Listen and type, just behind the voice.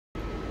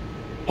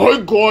Hi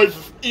guys,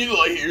 it's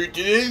Eli here.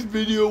 Today's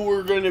video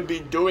we're going to be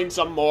doing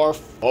some more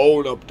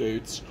phone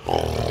updates.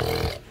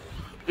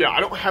 Yeah, I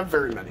don't have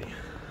very many.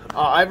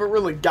 I haven't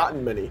really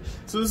gotten many.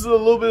 So this is a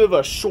little bit of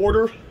a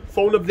shorter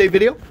phone update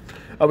video.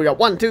 We got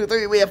 1, 2,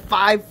 3, we have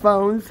 5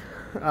 phones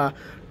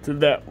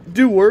that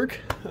do work.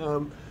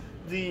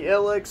 The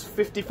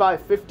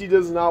LX5550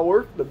 does not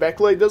work. The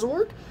backlight doesn't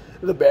work.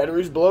 The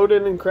battery's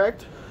bloated and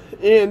cracked.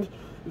 And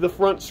the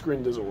front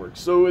screen doesn't work.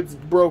 So it's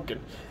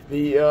broken.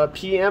 The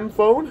PM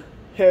phone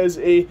has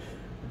a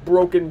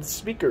broken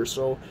speaker,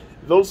 so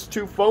those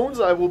 2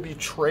 phones I will be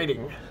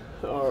trading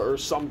or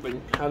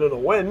something. I don't know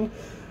when,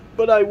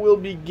 but I will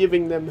be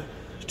giving them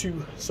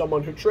to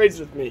someone who trades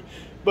with me.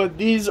 But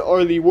these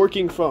are the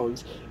working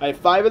phones. I have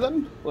 5 of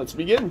them. Let's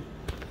begin.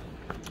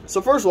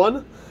 So first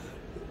one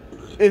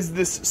is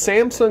this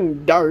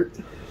Samsung Dart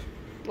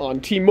on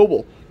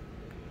T-Mobile.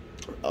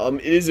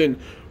 It is in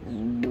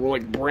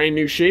like brand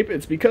new shape.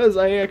 It's because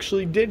I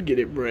actually did get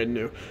it brand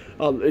new.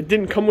 It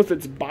didn't come with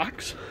its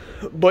box,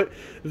 but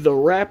the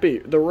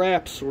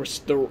wraps were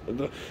still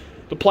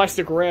the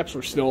plastic wraps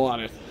were still on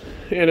it,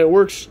 and it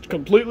works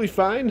completely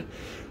fine.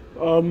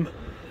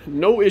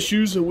 No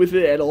issues with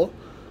it at all.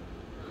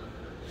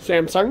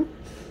 Samsung.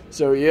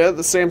 So yeah,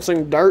 the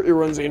Samsung Dart, it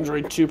runs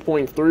Android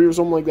 2.3 or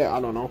something like that.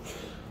 I don't know.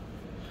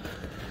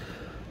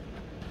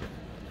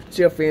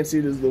 See how fancy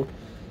it is though.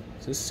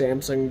 It's a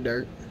Samsung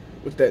Dart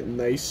with that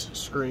nice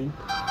screen.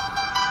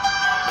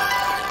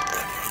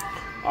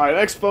 Alright,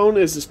 next phone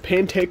is this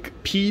Pantech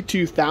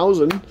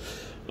P2000.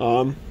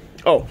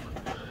 Oh,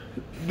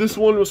 this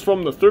one was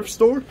from the thrift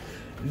store.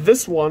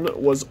 This one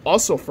was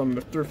also from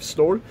the thrift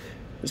store.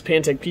 This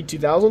Pantech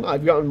P2000.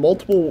 I've gotten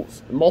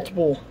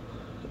multiple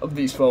of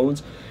these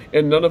phones,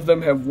 and none of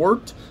them have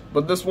worked,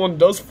 but this one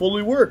does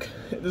fully work.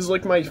 This is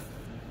like my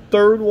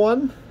 3rd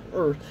one,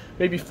 or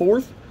maybe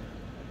 4th.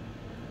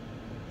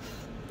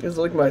 It's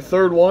like my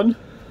 3rd one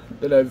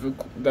that I've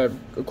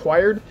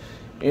acquired,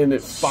 and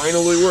it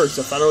finally works.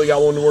 I finally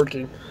got one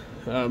working,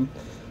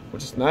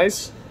 which is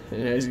nice.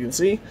 And as you can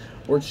see,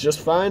 works just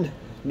fine,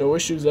 no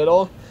issues at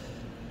all.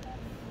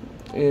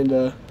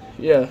 And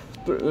yeah,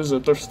 this is a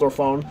thrift store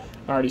phone.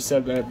 I already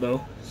said that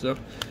though. So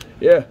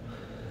yeah,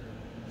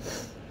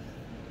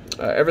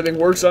 everything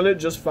works on it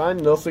just fine.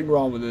 Nothing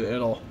wrong with it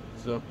at all.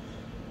 So.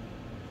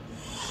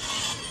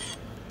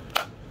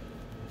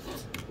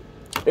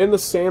 And the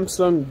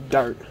Samsung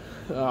Dart.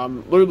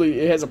 Literally,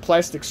 it has a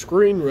plastic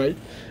screen, right?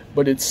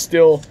 But it's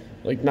still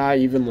like not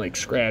even like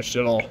scratched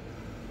at all.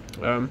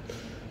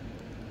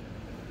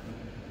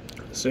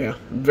 So yeah,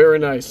 very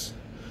nice.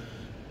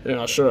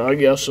 Yeah, I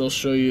guess I'll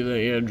show you the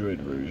Android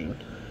version.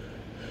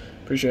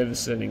 Pretty sure I have the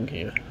setting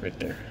here, right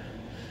there.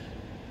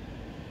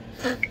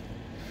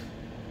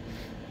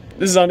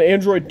 This is on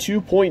Android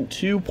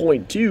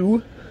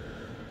 2.2.2.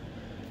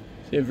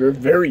 Yeah,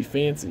 very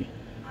fancy.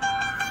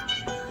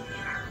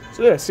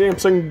 So yeah,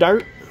 Samsung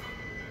Dart.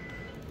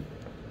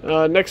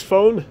 Next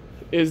phone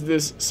is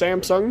this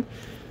Samsung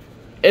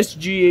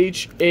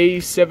SGH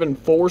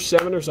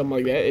A747 or something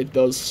like that. It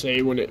does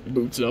say when it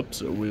boots up,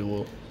 so we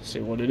will see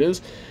what it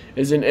is.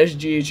 It's an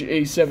SGH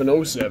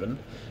A707.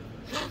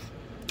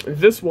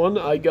 This one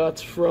I got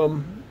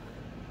from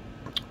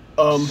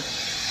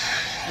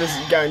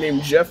this guy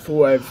named Jeff,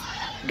 who I've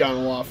gotten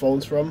a lot of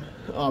phones from.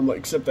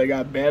 Except I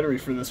got battery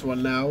for this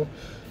one now,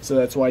 so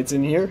that's why it's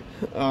in here.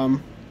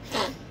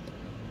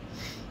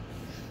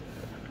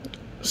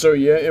 So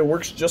yeah, it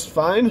works just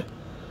fine.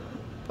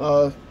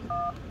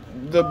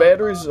 The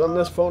batteries on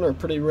this phone are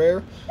pretty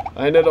rare.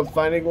 I ended up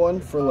finding one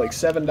for like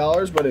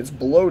 $7, but it's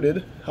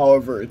bloated.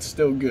 However, it's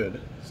still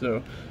good.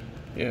 So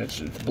yeah, it's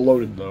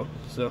bloated though.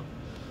 So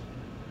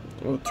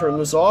we'll turn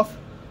this off.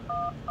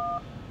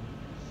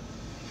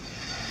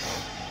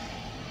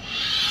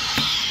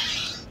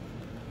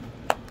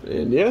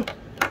 And yeah,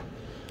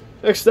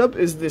 next up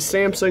is the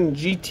Samsung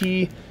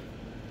GT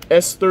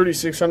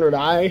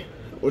S3600i,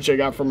 which I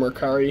got from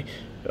Mercari.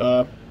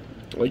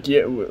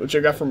 Which I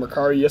got from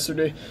Mercari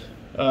yesterday.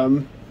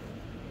 And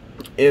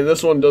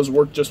this one does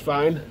work just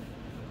fine.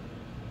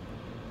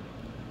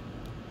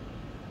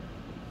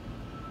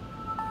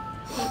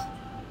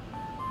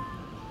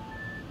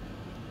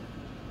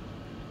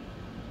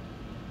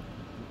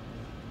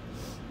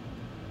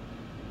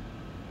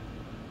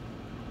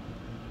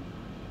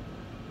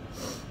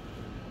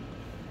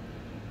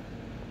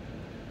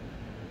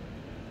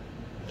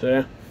 So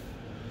yeah,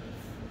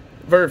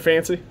 very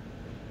fancy.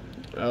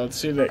 Let's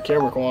see that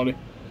camera quality.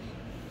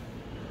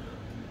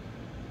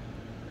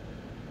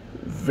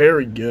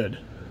 Very good.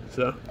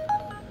 So,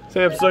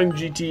 Samsung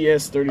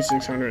GTS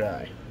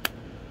 3600i.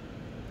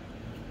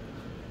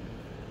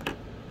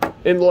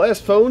 And the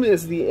last phone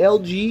is the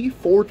LG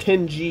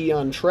 410G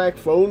on track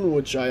phone,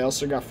 which I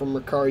also got from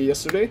Mercari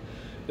yesterday.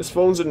 This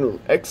phone's in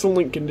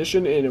excellent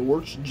condition and it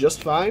works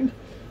just fine.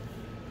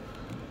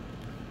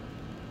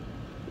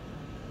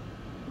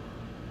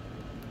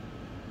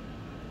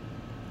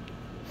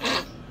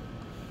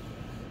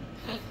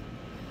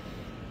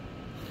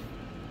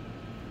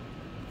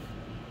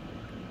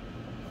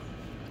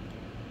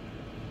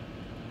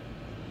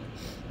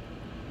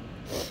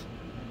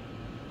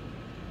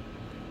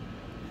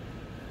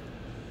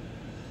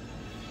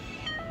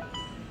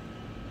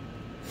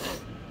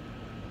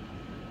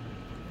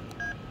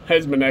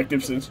 Has been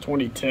active since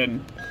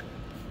 2010.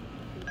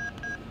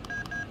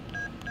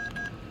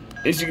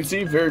 As you can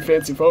see, very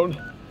fancy phone.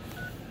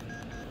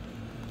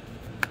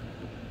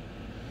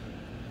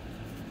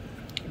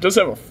 It does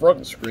have a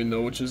front screen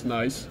though, which is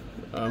nice.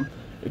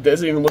 It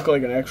doesn't even look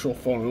like an actual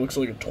phone. It looks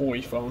like a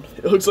toy phone.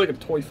 It looks like a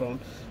toy phone.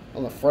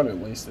 On the front,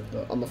 at least.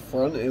 On the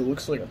front, it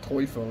looks like a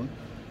toy phone.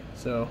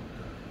 So,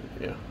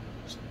 yeah.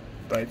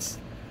 By its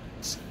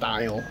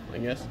style, I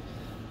guess.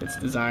 Its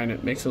design,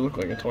 it makes it look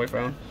like a toy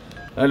phone.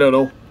 I don't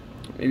know.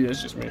 Maybe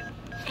that's just me.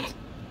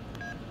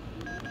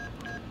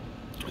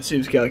 Let's see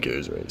if this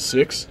calculator's right.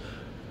 6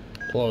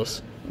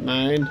 plus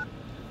 9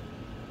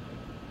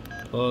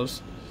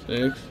 plus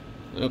 6.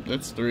 Nope,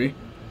 that's 3.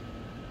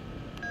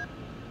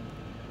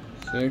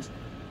 6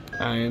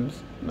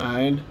 times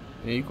 9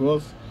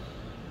 equals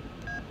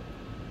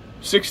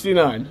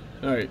 69.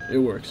 Alright, it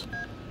works.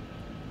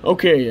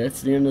 Okay,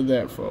 that's the end of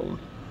that phone.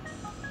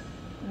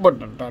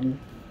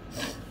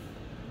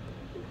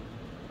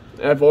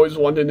 I've always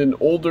wanted an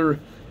older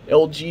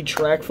LG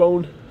track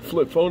phone,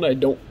 flip phone. I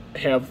don't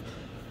have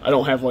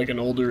like an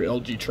older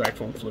LG track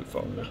phone flip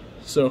phone now.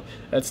 So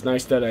that's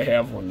nice that I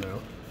have one now.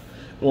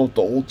 I want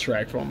the old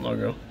track phone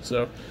logo.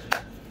 So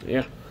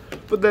yeah.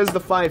 But there's the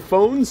 5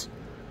 phones.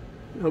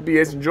 Hope you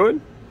guys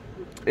enjoyed.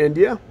 And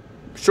yeah,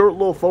 short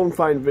little phone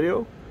find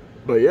video.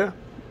 But yeah,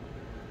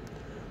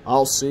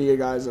 I'll see you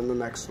guys in the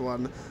next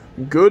one.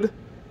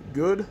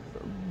 Goodbye.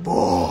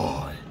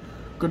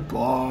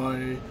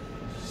 Goodbye.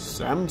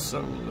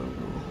 Samsung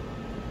logo.